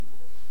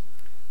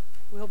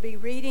be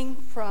reading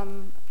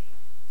from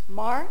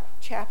Mark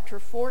chapter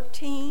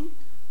 14,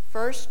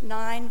 first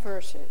 9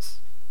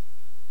 verses.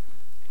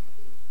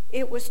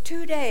 It was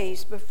 2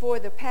 days before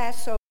the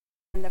Passover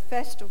and the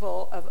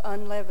festival of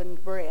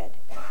unleavened bread.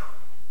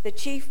 The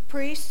chief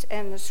priests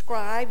and the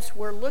scribes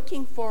were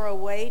looking for a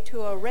way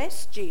to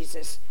arrest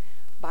Jesus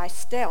by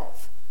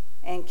stealth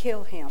and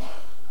kill him.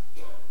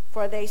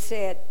 For they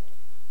said,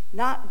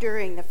 "Not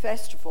during the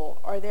festival,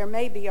 or there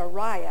may be a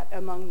riot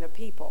among the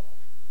people."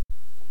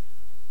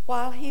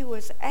 While he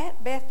was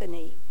at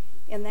Bethany,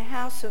 in the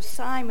house of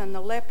Simon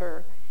the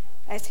leper,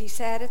 as he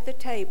sat at the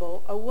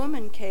table, a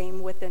woman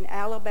came with an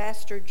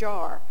alabaster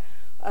jar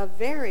of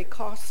very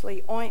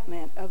costly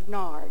ointment of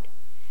nard,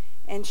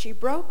 and she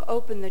broke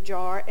open the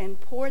jar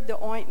and poured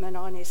the ointment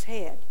on his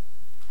head.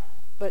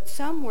 But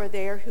some were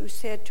there who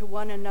said to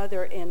one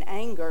another in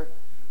anger,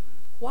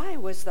 "Why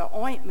was the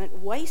ointment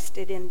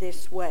wasted in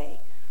this way?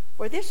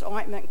 For this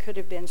ointment could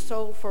have been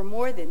sold for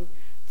more than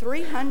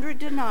 300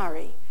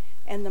 denarii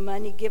and the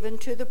money given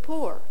to the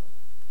poor."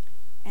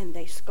 And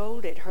they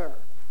scolded her.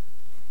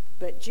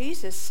 But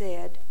Jesus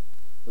said,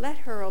 "Let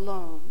her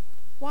alone.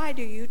 Why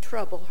do you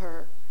trouble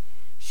her?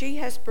 She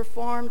has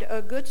performed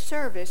a good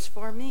service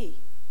for me.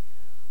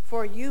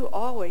 For you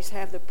always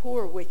have the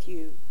poor with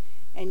you,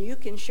 and you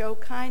can show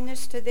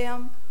kindness to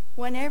them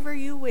whenever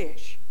you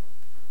wish,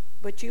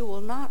 but you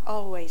will not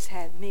always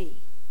have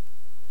me.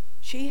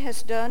 She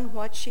has done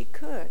what she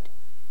could.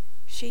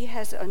 She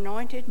has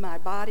anointed my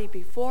body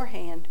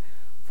beforehand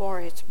for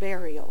its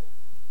burial.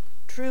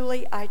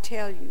 Truly, I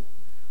tell you,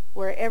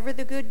 wherever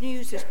the good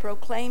news is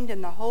proclaimed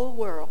in the whole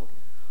world,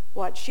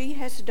 what she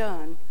has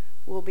done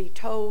will be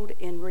told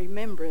in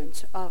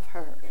remembrance of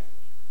her."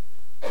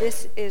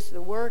 This is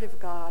the word of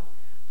God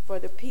for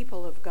the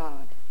people of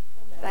God.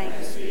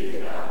 Thanks be to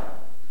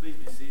God. Please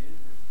be seated.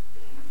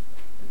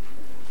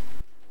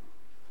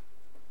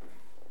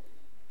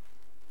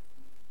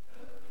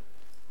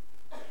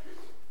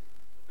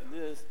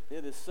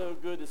 It is so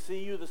good to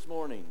see you this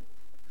morning.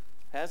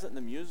 Hasn't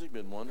the music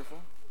been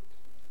wonderful?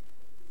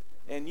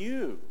 And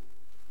you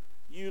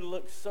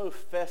look so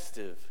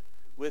festive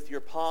with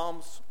your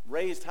palms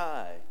raised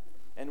high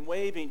and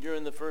waving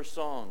during the first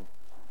song.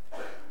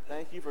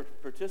 Thank you for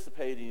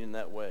participating in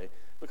that way,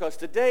 because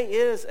today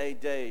is a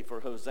day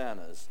for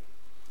hosannas.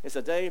 It's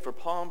a day for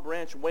palm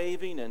branch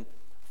waving and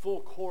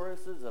full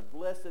choruses of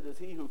 "Blessed is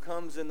he who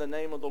comes in the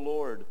name of the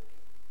Lord."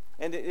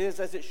 And it is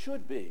as it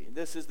should be.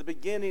 This is the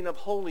beginning of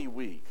Holy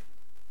Week.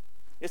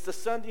 It's the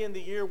Sunday in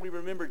the year we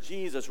remember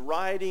Jesus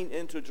riding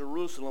into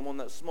Jerusalem on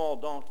that small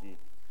donkey,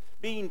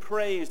 being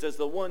praised as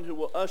the one who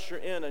will usher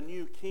in a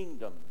new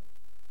kingdom.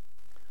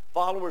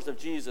 Followers of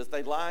Jesus,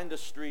 they line the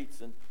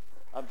streets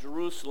of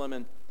Jerusalem,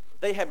 and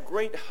they have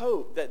great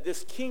hope that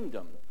this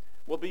kingdom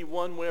will be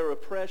one where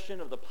oppression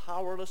of the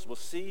powerless will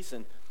cease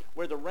and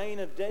where the reign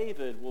of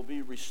David will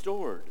be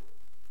restored.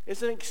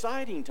 It's an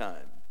exciting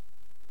time.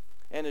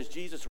 And as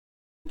Jesus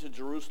rides into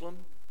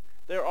Jerusalem,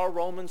 there are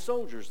Roman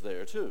soldiers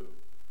there too,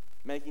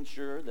 making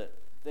sure that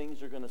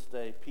things are going to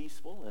stay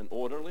peaceful and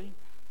orderly.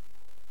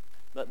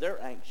 But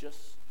they're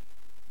anxious.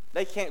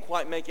 They can't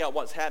quite make out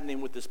what's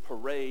happening with this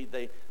parade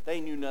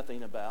they knew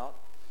nothing about.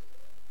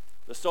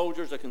 The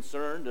soldiers are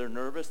concerned. They're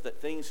nervous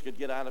that things could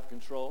get out of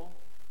control.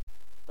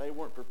 They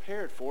weren't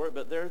prepared for it,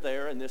 but they're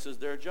there, and this is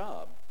their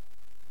job.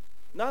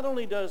 Not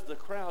only does the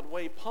crowd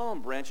wave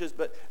palm branches,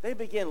 but they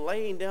begin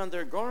laying down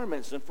their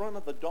garments in front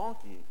of the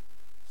donkey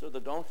so the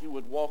donkey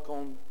would walk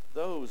on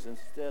those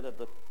instead of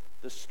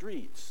the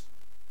streets.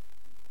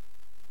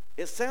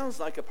 It sounds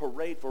like a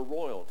parade for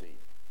royalty,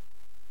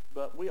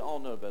 but we all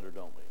know better,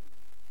 don't we?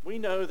 We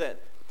know that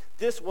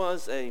this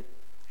was a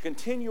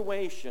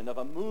continuation of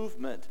a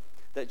movement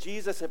that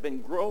Jesus had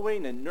been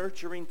growing and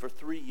nurturing for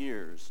 3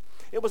 years.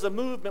 It was a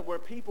movement where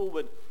people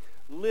would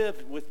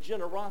live with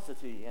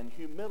generosity and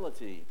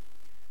humility.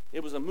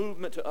 It was a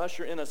movement to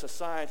usher in a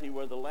society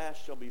where the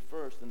last shall be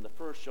first and the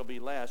first shall be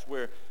last,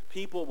 where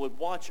people would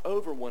watch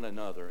over one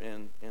another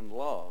in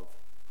love.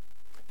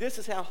 This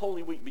is how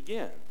Holy Week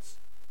begins.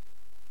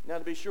 Now,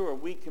 to be sure, a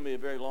week can be a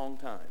very long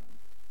time.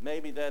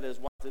 Maybe that is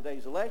why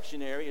today's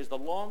lectionary is the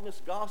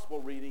longest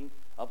gospel reading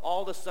of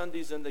all the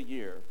Sundays in the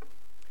year.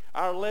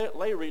 Our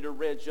lay reader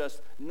read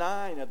just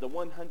 9 of the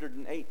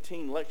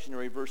 118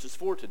 lectionary verses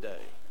for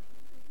today.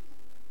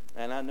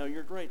 And I know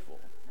you're grateful.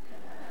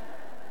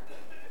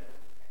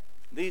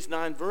 These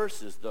 9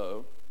 verses,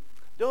 though,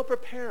 they'll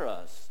prepare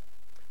us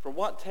for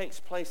what takes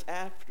place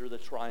after the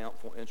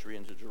triumphal entry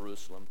into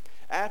Jerusalem,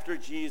 after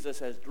Jesus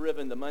has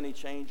driven the money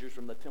changers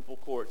from the temple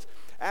courts,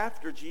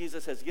 after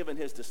Jesus has given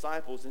his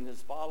disciples and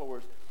his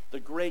followers the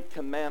great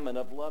commandment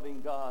of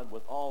loving God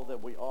with all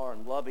that we are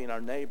and loving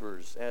our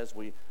neighbors as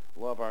we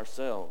love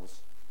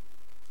ourselves.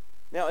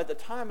 Now, at the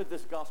time of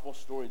this gospel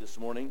story this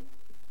morning,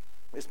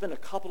 it's been a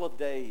couple of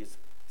days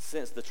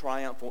since the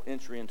triumphal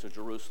entry into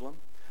Jerusalem.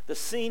 The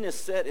scene is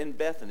set in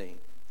Bethany,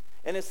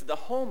 and it's the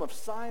home of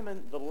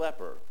Simon the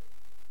leper.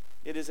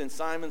 It is in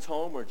Simon's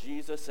home where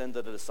Jesus and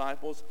the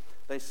disciples,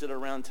 they sit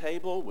around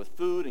table with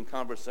food and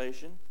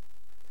conversation.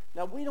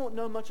 Now, we don't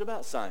know much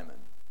about Simon.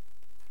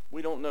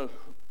 We don't know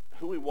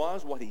who he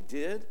was, what he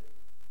did.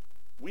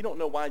 We don't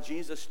know why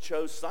Jesus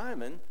chose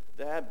Simon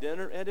to have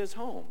dinner at his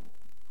home.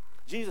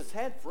 Jesus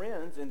had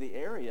friends in the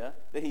area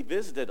that he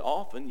visited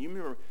often.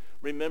 You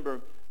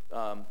remember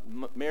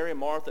Mary,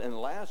 Martha, and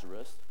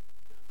Lazarus.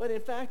 But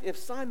in fact, if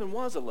Simon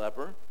was a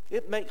leper,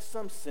 it makes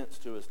some sense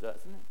to us,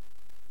 doesn't it?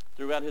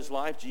 Throughout his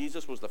life,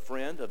 Jesus was the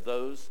friend of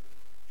those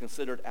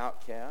considered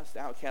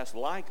outcasts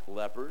like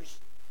lepers,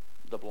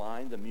 the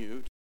blind, the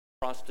mute,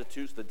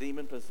 prostitutes, the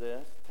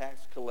demon-possessed,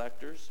 tax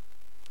collectors.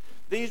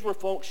 These were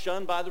folks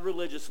shunned by the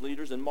religious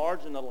leaders and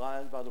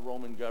marginalized by the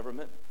Roman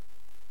government.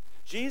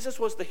 Jesus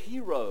was the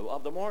hero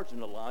of the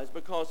marginalized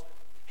because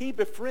he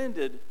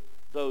befriended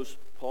those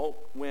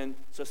folk when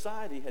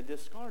society had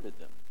discarded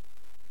them.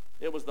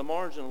 It was the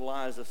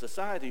marginalized of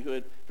society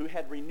who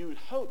had renewed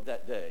hope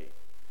that day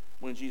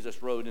when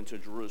Jesus rode into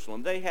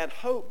Jerusalem. They had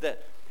hope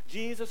that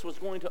Jesus was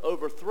going to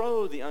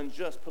overthrow the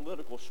unjust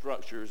political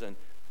structures and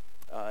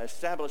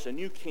establish a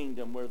new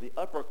kingdom where the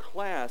upper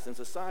class in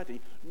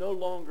society no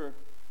longer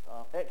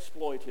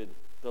exploited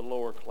the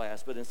lower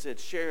class, but instead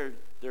shared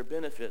their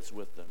benefits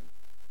with them.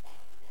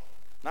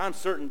 Now, I'm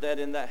certain that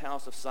in that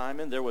house of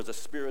Simon there was a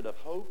spirit of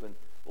hope and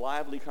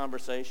lively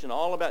conversation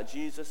all about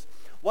Jesus,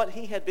 what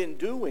he had been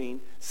doing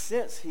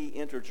since he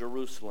entered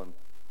Jerusalem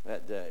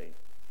that day.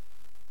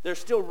 They're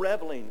still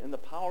reveling in the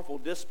powerful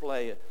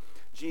display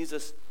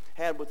Jesus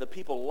had with the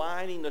people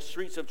lining the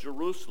streets of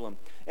Jerusalem.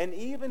 And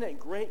even at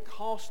great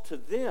cost to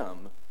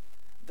them,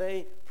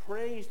 they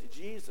praised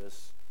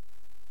Jesus.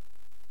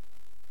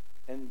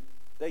 And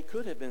they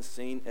could have been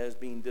seen as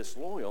being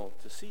disloyal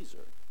to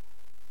Caesar.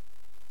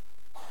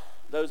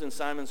 Those in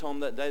Simon's home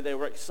that day, they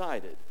were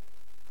excited.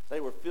 They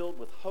were filled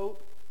with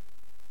hope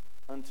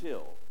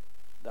until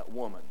that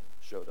woman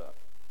showed up.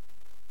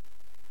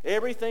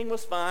 Everything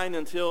was fine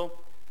until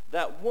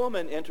that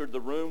woman entered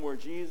the room where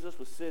Jesus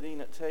was sitting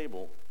at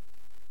table.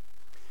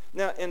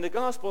 Now, in the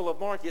Gospel of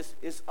Mark,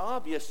 it's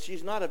obvious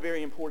she's not a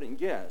very important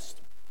guest.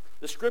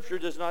 The Scripture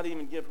does not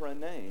even give her a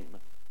name.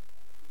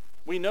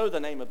 We know the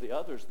name of the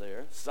others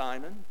there,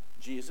 Simon,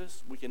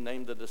 Jesus. We can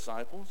name the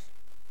disciples.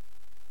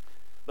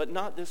 But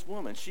not this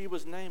woman. She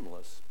was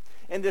nameless.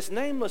 And this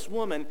nameless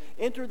woman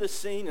entered the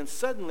scene, and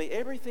suddenly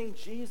everything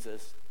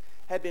Jesus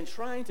had been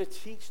trying to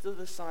teach the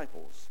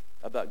disciples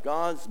about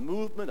God's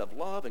movement of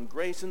love and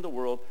grace in the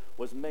world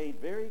was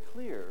made very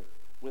clear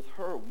with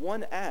her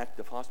one act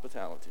of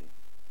hospitality.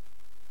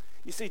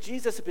 You see,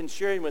 Jesus had been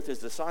sharing with his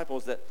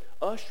disciples that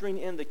ushering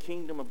in the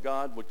kingdom of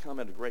God would come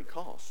at a great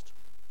cost.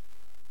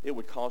 It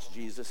would cost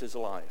Jesus his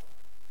life.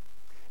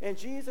 And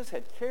Jesus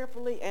had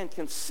carefully and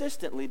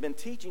consistently been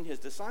teaching his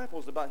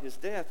disciples about his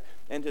death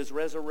and his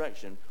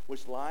resurrection,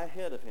 which lie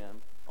ahead of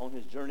him on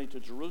his journey to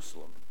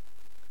Jerusalem.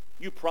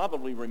 You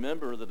probably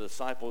remember the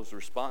disciples'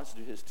 response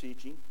to his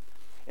teaching.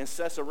 In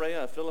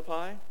Caesarea of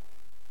Philippi,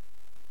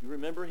 you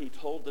remember he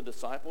told the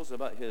disciples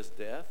about his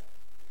death,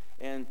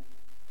 and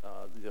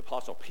the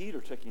Apostle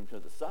Peter took him to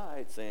the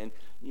side saying,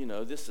 you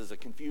know, this is a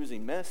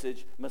confusing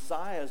message.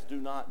 Messiahs do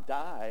not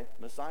die.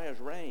 Messiahs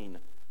reign.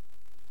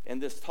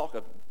 And this talk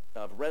of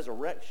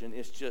resurrection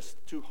is just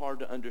too hard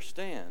to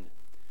understand.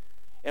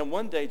 And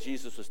one day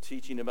Jesus was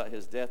teaching about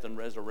his death and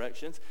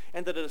resurrections,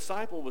 and the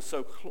disciples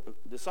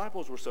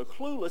were so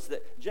clueless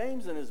that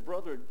James and his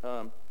brother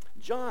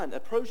John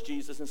approached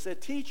Jesus and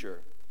said,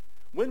 "Teacher,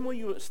 when will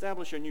you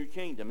establish your new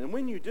kingdom? And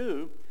when you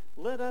do,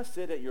 let us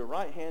sit at your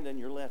right hand and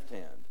your left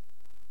hand."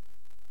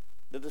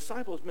 The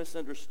disciples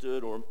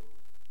misunderstood, or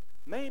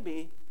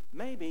maybe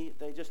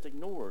they just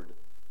ignored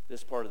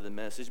this part of the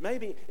message.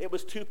 Maybe it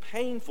was too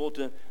painful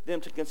to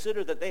them to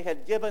consider that they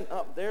had given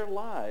up their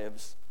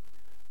lives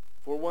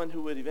for one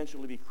who would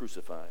eventually be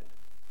crucified.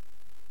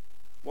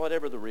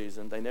 Whatever the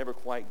reason, they never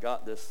quite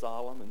got this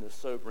solemn and this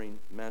sobering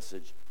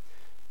message.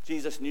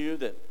 Jesus knew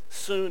that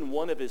soon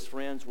one of his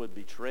friends would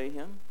betray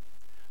him,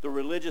 the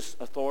religious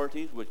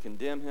authorities would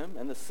condemn him,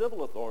 and the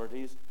civil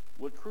authorities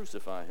would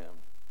crucify him.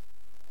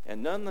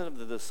 And none of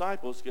the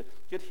disciples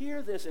could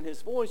hear this in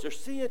his voice or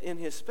see it in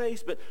his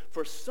face, but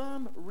for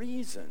some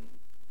reason,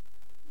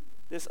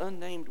 this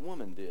unnamed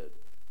woman did.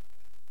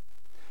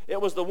 It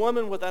was the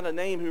woman without a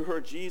name who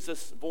heard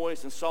Jesus'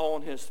 voice and saw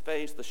on his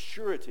face the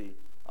surety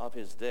of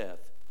his death.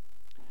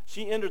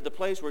 She entered the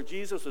place where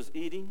Jesus was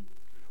eating,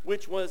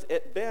 which was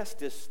at best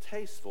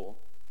distasteful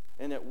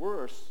and at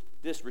worst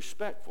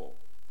disrespectful.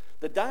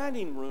 The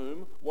dining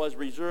room was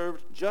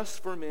reserved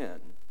just for men.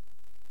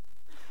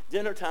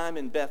 Dinner time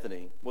in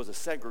Bethany was a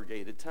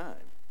segregated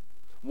time.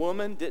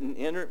 Women didn't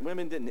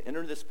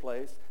enter this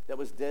place that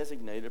was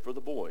designated for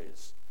the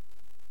boys.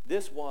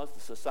 This was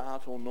the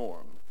societal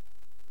norm.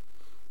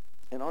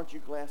 And aren't you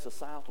glad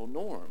societal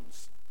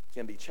norms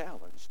can be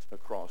challenged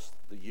across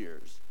the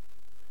years?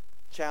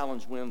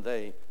 Challenged when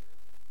they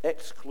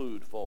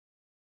exclude folks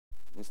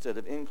instead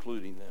of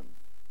including them.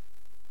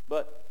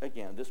 But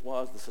again, this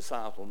was the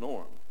societal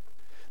norm.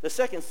 The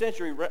second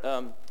century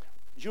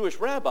Jewish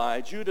rabbi,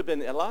 Judah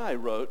ben Eli,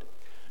 wrote,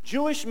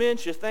 "Jewish men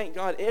should thank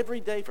God every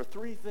day for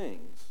three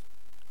things.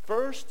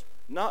 First,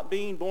 not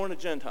being born a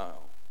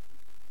Gentile.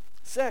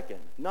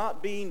 Second,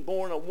 not being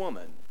born a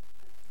woman.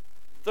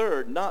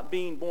 Third, not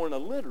being born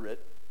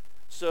illiterate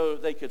so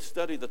they could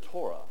study the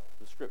Torah,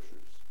 the scriptures.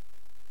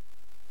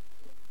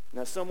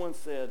 Now, someone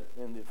said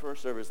in the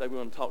first service they were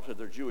going to talk to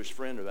their Jewish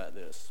friend about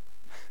this.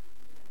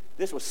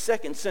 This was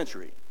 2nd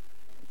century,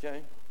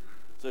 okay?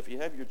 So if you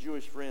have your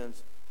Jewish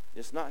friends,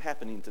 it's not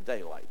happening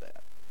today like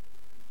that.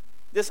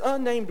 This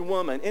unnamed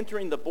woman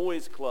entering the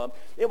boys' club,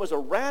 it was a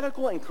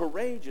radical and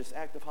courageous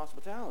act of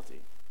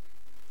hospitality.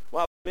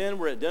 While men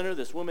were at dinner,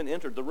 this woman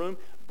entered the room,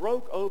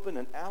 broke open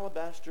an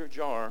alabaster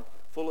jar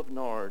full of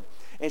nard,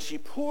 and she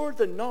poured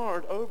the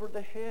nard over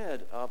the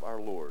head of our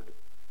Lord.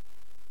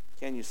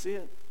 Can you see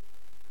it?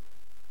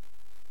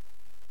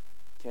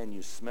 Can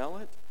you smell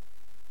it?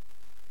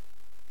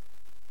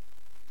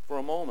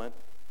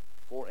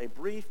 For a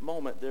brief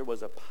moment, there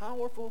was a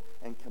powerful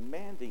and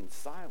commanding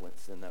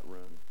silence in that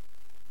room.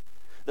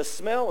 The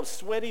smell of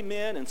sweaty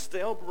men and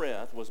stale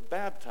breath was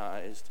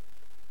baptized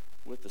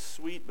with the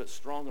sweet but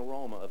strong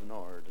aroma of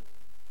nard.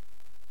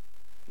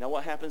 Now,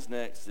 what happens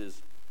next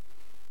is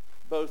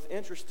both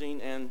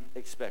interesting and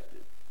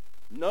expected.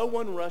 No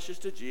one rushes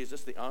to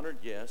Jesus, the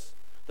honored guest,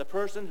 the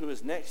person who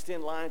is next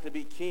in line to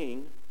be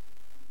king.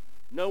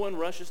 No one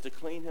rushes to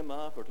clean him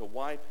up or to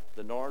wipe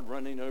the nard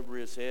running over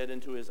his head,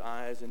 into his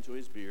eyes, into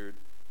his beard.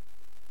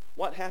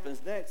 What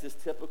happens next is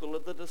typical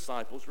of the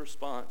disciples'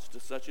 response to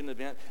such an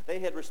event. They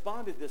had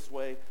responded this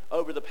way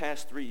over the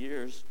past 3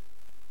 years.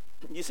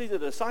 You see, the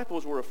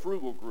disciples were a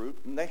frugal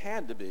group, and they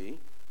had to be.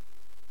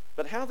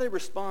 But how they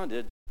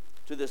responded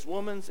to this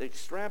woman's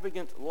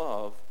extravagant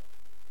love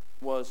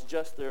was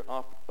just their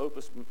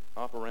opus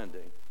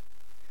operandi.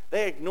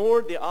 They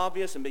ignored the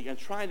obvious and began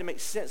trying to make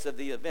sense of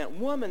the event.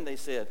 Woman, they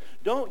said,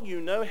 don't you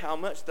know how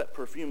much that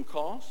perfume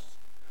costs?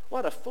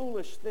 What a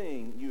foolish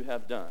thing you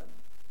have done.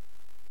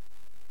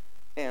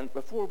 And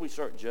before we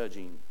start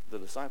judging the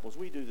disciples,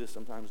 we do this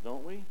sometimes,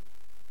 don't we?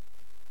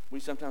 We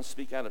sometimes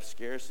speak out of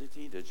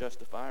scarcity to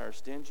justify our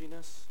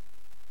stinginess.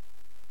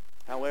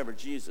 However,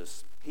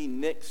 Jesus, he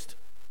nixed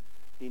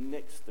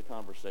the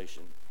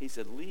conversation. He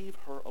said, leave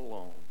her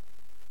alone.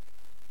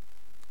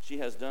 She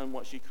has done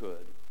what she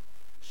could.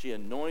 She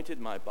anointed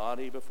my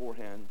body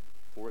beforehand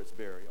for its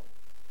burial.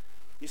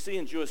 You see,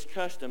 in Jewish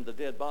custom, the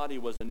dead body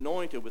was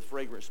anointed with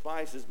fragrant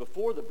spices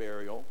before the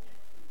burial,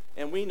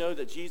 and we know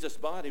that Jesus'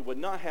 body would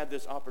not have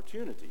this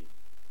opportunity.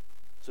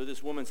 So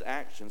this woman's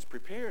actions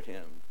prepared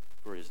him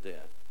for his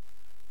death.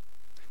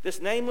 This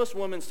nameless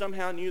woman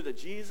somehow knew that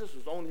Jesus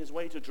was on his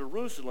way to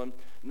Jerusalem,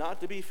 not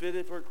to be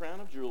fitted for a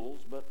crown of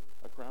jewels, but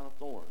a crown of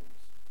thorns.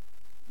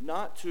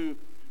 Not to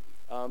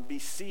be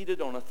seated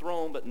on a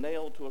throne, but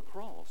nailed to a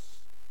cross.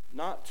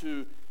 Not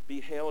to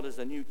be hailed as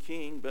a new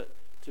king, but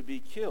to be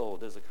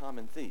killed as a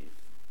common thief.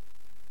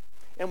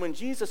 And when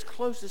Jesus'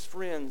 closest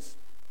friends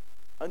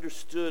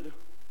understood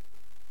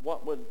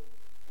what would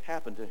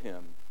happen to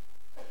him,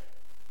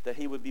 that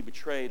he would be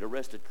betrayed,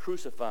 arrested,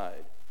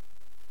 crucified,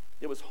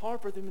 it was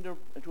hard for them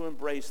to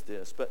embrace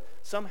this, but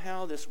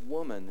somehow this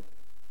woman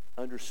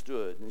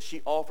understood, and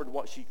she offered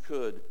what she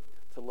could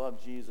to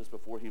love Jesus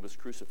before he was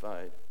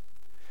crucified.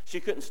 She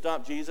couldn't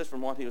stop Jesus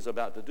from what he was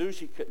about to do.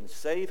 She couldn't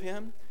save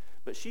him,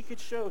 but she could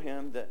show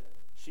him that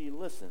she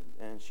listened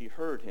and she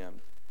heard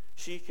him.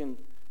 She can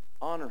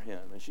honor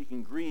him and she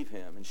can grieve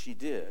him, and she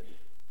did.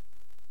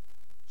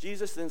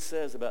 Jesus then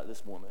says about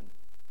this woman,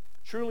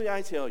 truly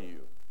I tell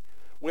you,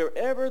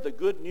 wherever the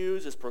good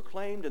news is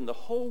proclaimed in the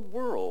whole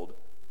world,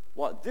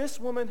 what this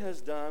woman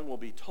has done will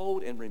be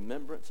told in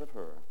remembrance of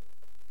her.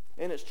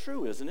 And it's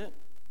true, isn't it?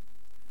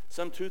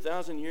 Some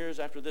 2,000 years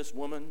after this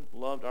woman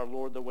loved our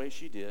Lord the way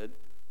she did,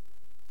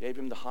 gave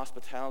him the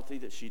hospitality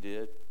that she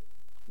did,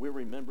 we're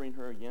remembering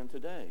her again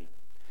today.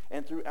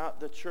 And throughout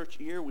the church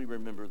year, we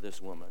remember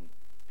this woman,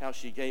 how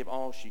she gave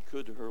all she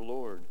could to her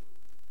Lord.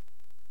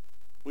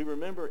 We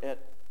remember at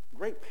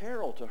great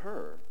peril to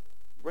her,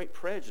 great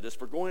prejudice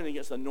for going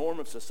against the norm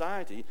of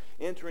society,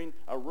 entering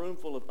a room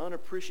full of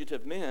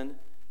unappreciative men.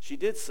 She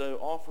did so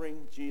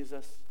offering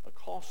Jesus a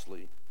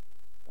costly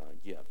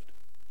gift.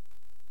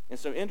 And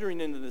so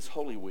entering into this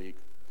Holy Week,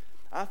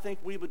 I think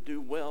we would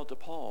do well to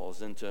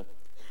pause and to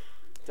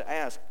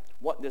ask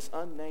what this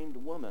unnamed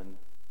woman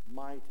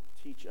might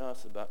teach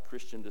us about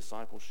Christian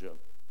discipleship.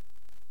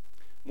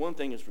 One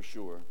thing is for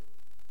sure,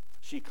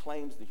 she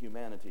claims the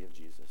humanity of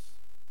Jesus.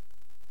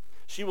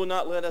 She will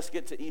not let us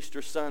get to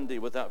Easter Sunday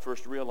without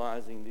first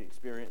realizing the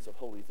experience of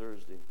Holy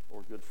Thursday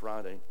or Good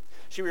Friday.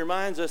 She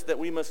reminds us that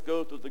we must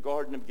go through the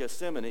Garden of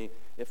Gethsemane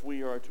if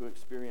we are to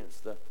experience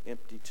the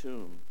empty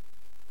tomb.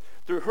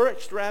 Through her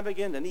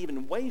extravagant and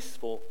even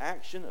wasteful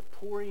action of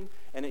pouring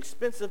an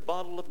expensive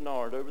bottle of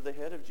nard over the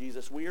head of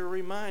Jesus, we are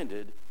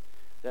reminded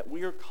that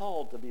we are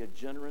called to be a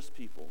generous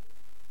people.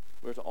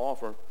 We're to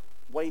offer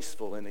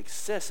wasteful and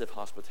excessive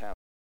hospitality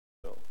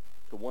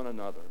to one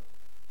another.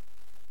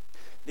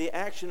 The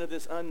action of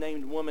this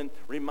unnamed woman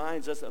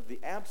reminds us of the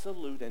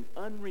absolute and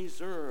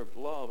unreserved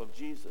love of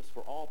Jesus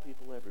for all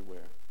people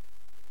everywhere.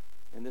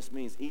 And this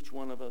means each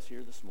one of us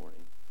here this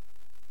morning.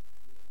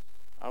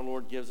 Our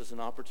Lord gives us an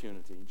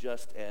opportunity,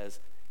 just as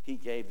he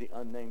gave the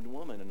unnamed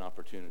woman an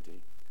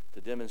opportunity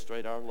to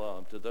demonstrate our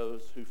love to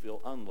those who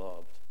feel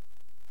unloved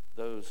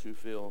those who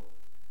feel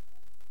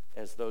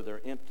as though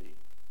they're empty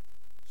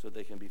so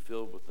they can be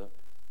filled with the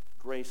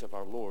grace of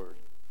our Lord.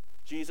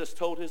 Jesus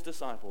told his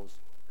disciples,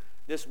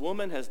 this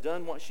woman has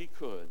done what she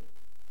could.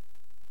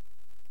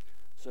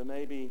 So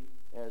maybe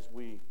as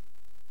we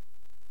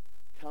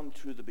come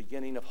to the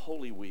beginning of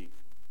Holy Week,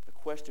 the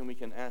question we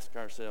can ask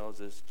ourselves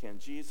is, can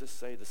Jesus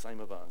say the same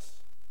of us?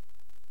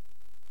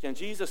 Can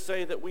Jesus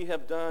say that we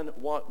have done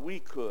what we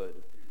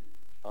could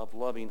of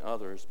loving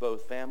others,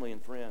 both family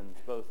and friends,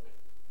 both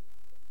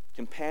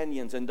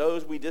companions and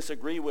those we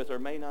disagree with or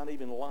may not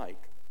even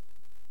like?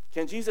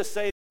 Can Jesus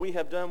say that we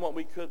have done what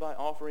we could by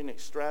offering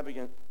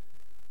extravagant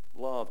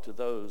love to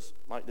those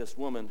like this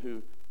woman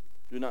who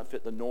do not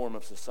fit the norm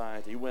of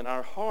society? When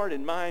our heart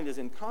and mind is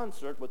in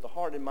concert with the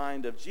heart and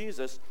mind of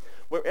Jesus,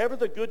 wherever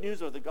the good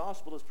news of the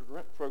gospel is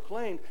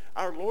proclaimed,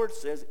 our Lord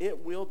says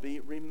it will be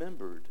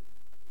remembered.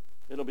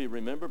 It'll be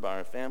remembered by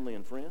our family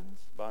and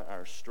friends, by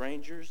our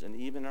strangers, and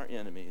even our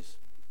enemies.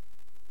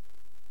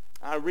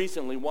 I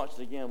recently watched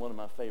again one of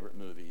my favorite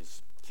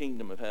movies,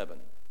 Kingdom of Heaven.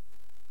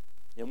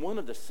 In one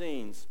of the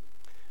scenes,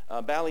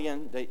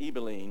 Balian de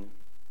Ibelin,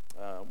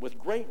 with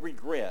great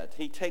regret,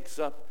 he takes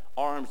up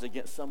arms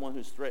against someone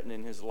who's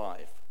threatening his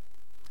life.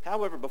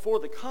 However, before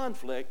the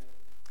conflict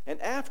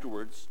and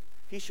afterwards,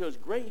 he shows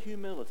great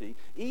humility,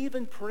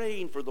 even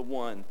praying for the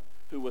one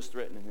who was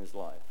threatening his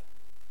life.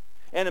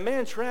 And a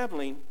man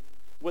traveling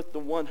with the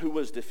one who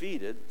was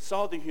defeated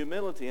saw the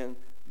humility in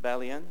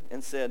Balian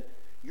and said,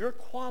 your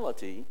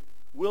quality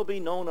will be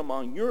known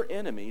among your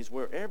enemies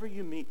wherever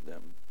you meet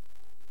them.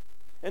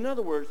 In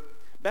other words,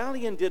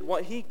 Balian did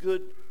what he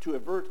could to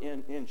avert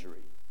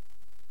injury,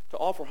 to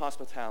offer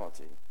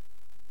hospitality.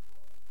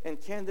 And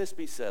can this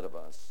be said of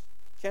us?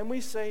 Can we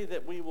say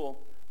that we will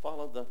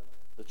follow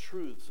the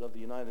truths of the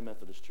United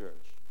Methodist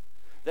Church?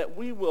 That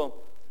we will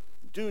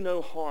do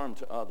no harm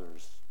to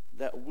others?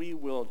 That we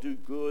will do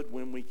good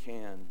when we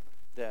can?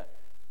 That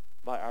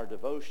by our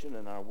devotion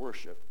and our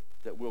worship,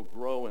 that we'll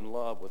grow in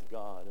love with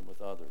God and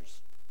with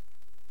others?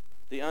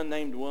 The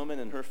unnamed woman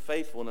and her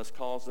faithfulness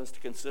calls us to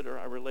consider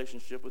our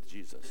relationship with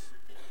Jesus,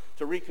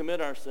 to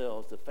recommit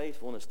ourselves to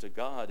faithfulness to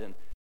God and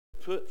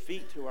put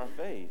feet to our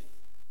faith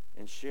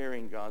in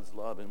sharing God's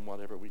love in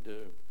whatever we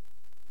do.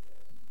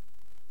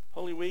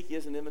 Holy Week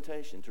is an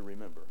invitation to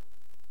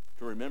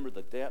remember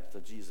the depth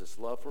of Jesus'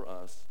 love for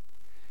us.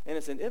 And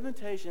it's an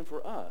invitation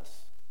for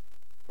us,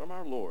 from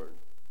our Lord,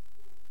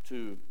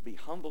 to be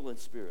humble in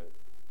spirit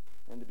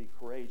and to be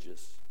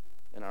courageous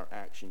in our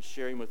actions,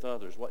 sharing with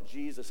others what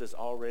Jesus has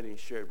already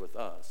shared with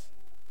us,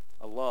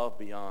 a love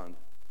beyond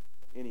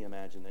any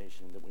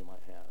imagination that we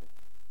might have.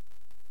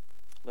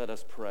 Let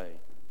us pray.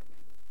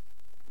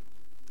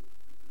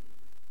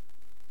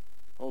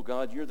 Oh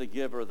God, you're the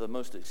giver of the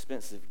most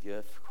expensive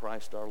gift,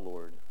 Christ our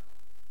Lord.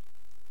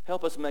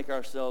 Help us make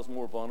ourselves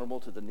more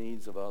vulnerable to the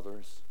needs of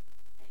others.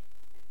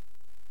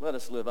 Let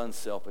us live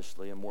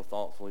unselfishly and more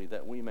thoughtfully,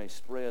 that we may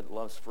spread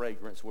love's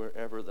fragrance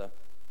wherever the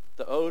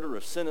odor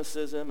of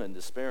cynicism and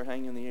despair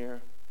hang in the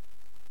air.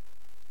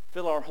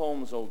 Fill our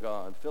homes, O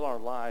God. Fill our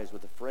lives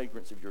with the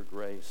fragrance of your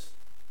grace,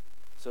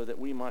 so that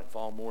we might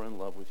fall more in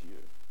love with you.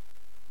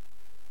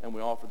 And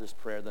we offer this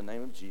prayer in the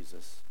name of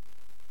Jesus,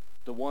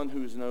 the one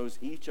who knows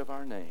each of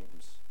our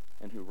names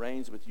and who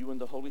reigns with you in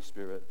the Holy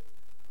Spirit,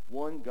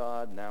 one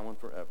God, now and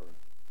forever.